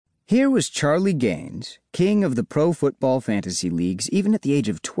Here was Charlie Gaines, king of the pro football fantasy leagues even at the age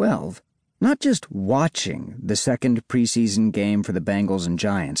of 12, not just watching the second preseason game for the Bengals and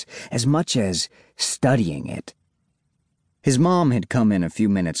Giants, as much as studying it. His mom had come in a few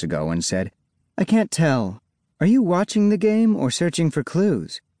minutes ago and said, "I can't tell. Are you watching the game or searching for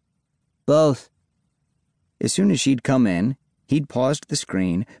clues?" "Both." As soon as she'd come in, he'd paused the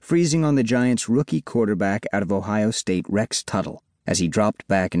screen, freezing on the Giants' rookie quarterback out of Ohio State, Rex Tuttle, as he dropped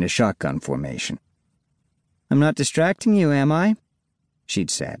back into shotgun formation. "I'm not distracting you, am I?" she'd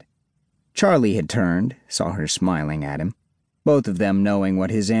said. Charlie had turned, saw her smiling at him, both of them knowing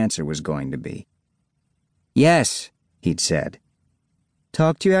what his answer was going to be. "Yes," he'd said.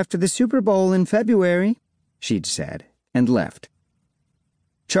 "Talk to you after the Super Bowl in February," she'd said, and left.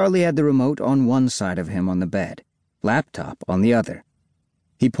 Charlie had the remote on one side of him on the bed, laptop on the other.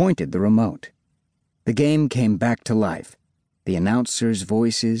 He pointed the remote. The game came back to life. The announcers'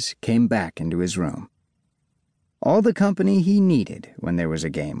 voices came back into his room. All the company he needed when there was a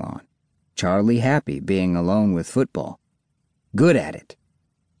game on. Charlie happy being alone with football. Good at it.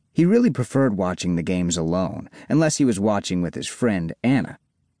 He really preferred watching the games alone, unless he was watching with his friend Anna,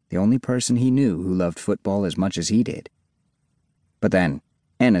 the only person he knew who loved football as much as he did. But then,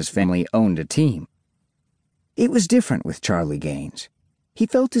 Anna's family owned a team. It was different with Charlie Gaines. He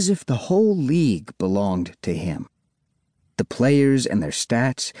felt as if the whole league belonged to him. The players and their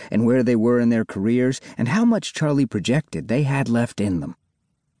stats and where they were in their careers and how much Charlie projected they had left in them.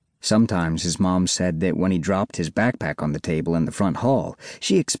 Sometimes his mom said that when he dropped his backpack on the table in the front hall,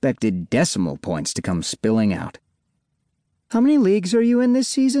 she expected decimal points to come spilling out. "How many leagues are you in this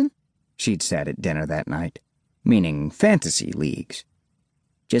season?" she'd said at dinner that night, meaning fantasy leagues.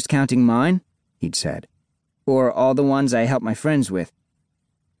 "Just counting mine," he'd said, "or all the ones I help my friends with."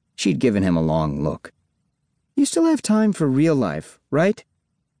 She'd given him a long look. "You still have time for real life, right?"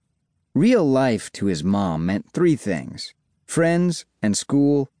 Real life to his mom meant three things: friends and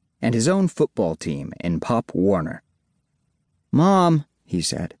school and his own football team in Pop Warner. "Mom," he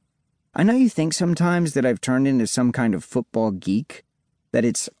said, "I know you think sometimes that I've turned into some kind of football geek, that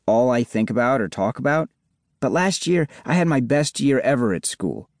it's all I think about or talk about, but last year I had my best year ever at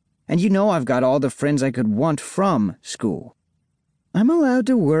school, and you know I've got all the friends I could want from school." "I'm allowed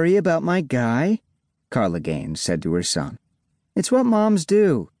to worry about my guy," Carla Gaines said to her son. "It's what moms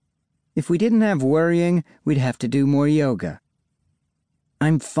do. If we didn't have worrying, we'd have to do more yoga."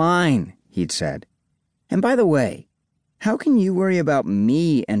 "I'm fine," he'd said. "And by the way, how can you worry about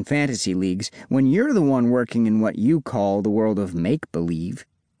me and fantasy leagues when you're the one working in what you call the world of make-believe?"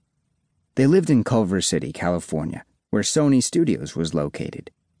 They lived in Culver City, California, where Sony Studios was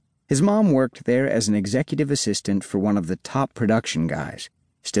located. His mom worked there as an executive assistant for one of the top production guys,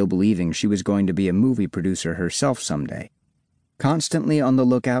 still believing she was going to be a movie producer herself someday, constantly on the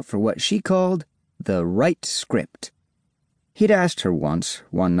lookout for what she called the right script. He'd asked her once,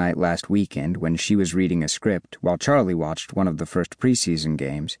 one night last weekend when she was reading a script while Charlie watched one of the first preseason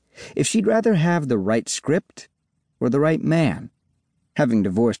games, if she'd rather have the right script or the right man, having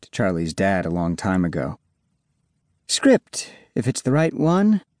divorced Charlie's dad a long time ago. "Script, if it's the right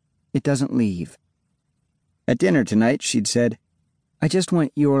one, it doesn't leave." At dinner tonight, she'd said, "I just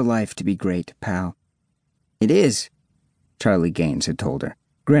want your life to be great, pal." "It is," Charlie Gaines had told her,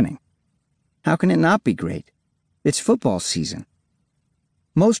 grinning. "How can it not be great? It's football season."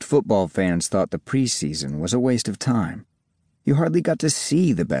 Most football fans thought the preseason was a waste of time. You hardly got to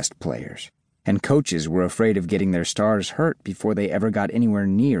see the best players, and coaches were afraid of getting their stars hurt before they ever got anywhere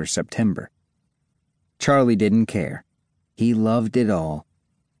near September. Charlie didn't care. He loved it all.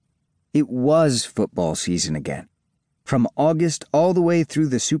 It was football season again, from August all the way through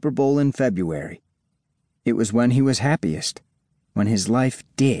the Super Bowl in February. It was when he was happiest, when his life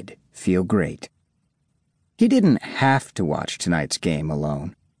did feel great. He didn't have to watch tonight's game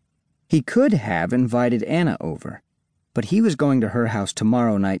alone. He could have invited Anna over, but he was going to her house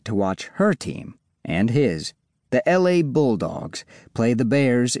tomorrow night to watch her team, and his, the LA Bulldogs, play the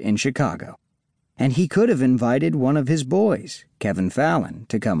Bears in Chicago. And he could have invited one of his boys, Kevin Fallon,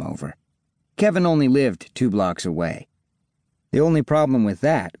 to come over. Kevin only lived 2 blocks away. The only problem with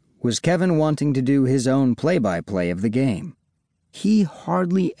that was Kevin wanting to do his own play-by-play of the game. He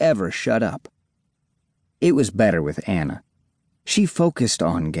hardly ever shut up. It was better with Anna. She focused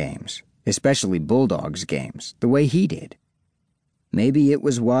on games, especially Bulldogs games, the way he did. Maybe it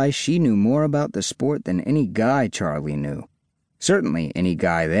was why she knew more about the sport than any guy Charlie knew. Certainly any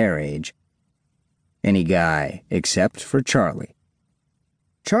guy their age. Any guy except for Charlie.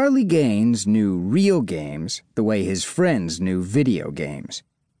 Charlie Gaines knew real games the way his friends knew video games.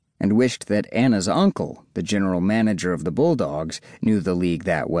 and wished that Anna's uncle, the general manager of the Bulldogs, knew the league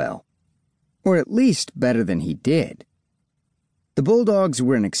that well. Or at least better than he did. The Bulldogs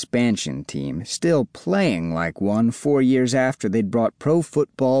were an expansion team, still playing like one 4 years after they'd brought pro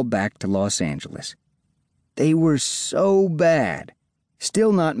football back to Los Angeles. They were so bad,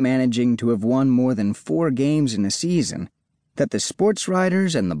 still not managing to have won more than 4 games in a season, that the sports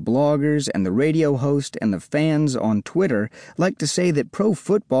writers and the bloggers and the radio host and the fans on Twitter like to say that pro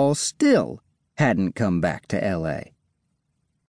football still hadn't come back to L.A.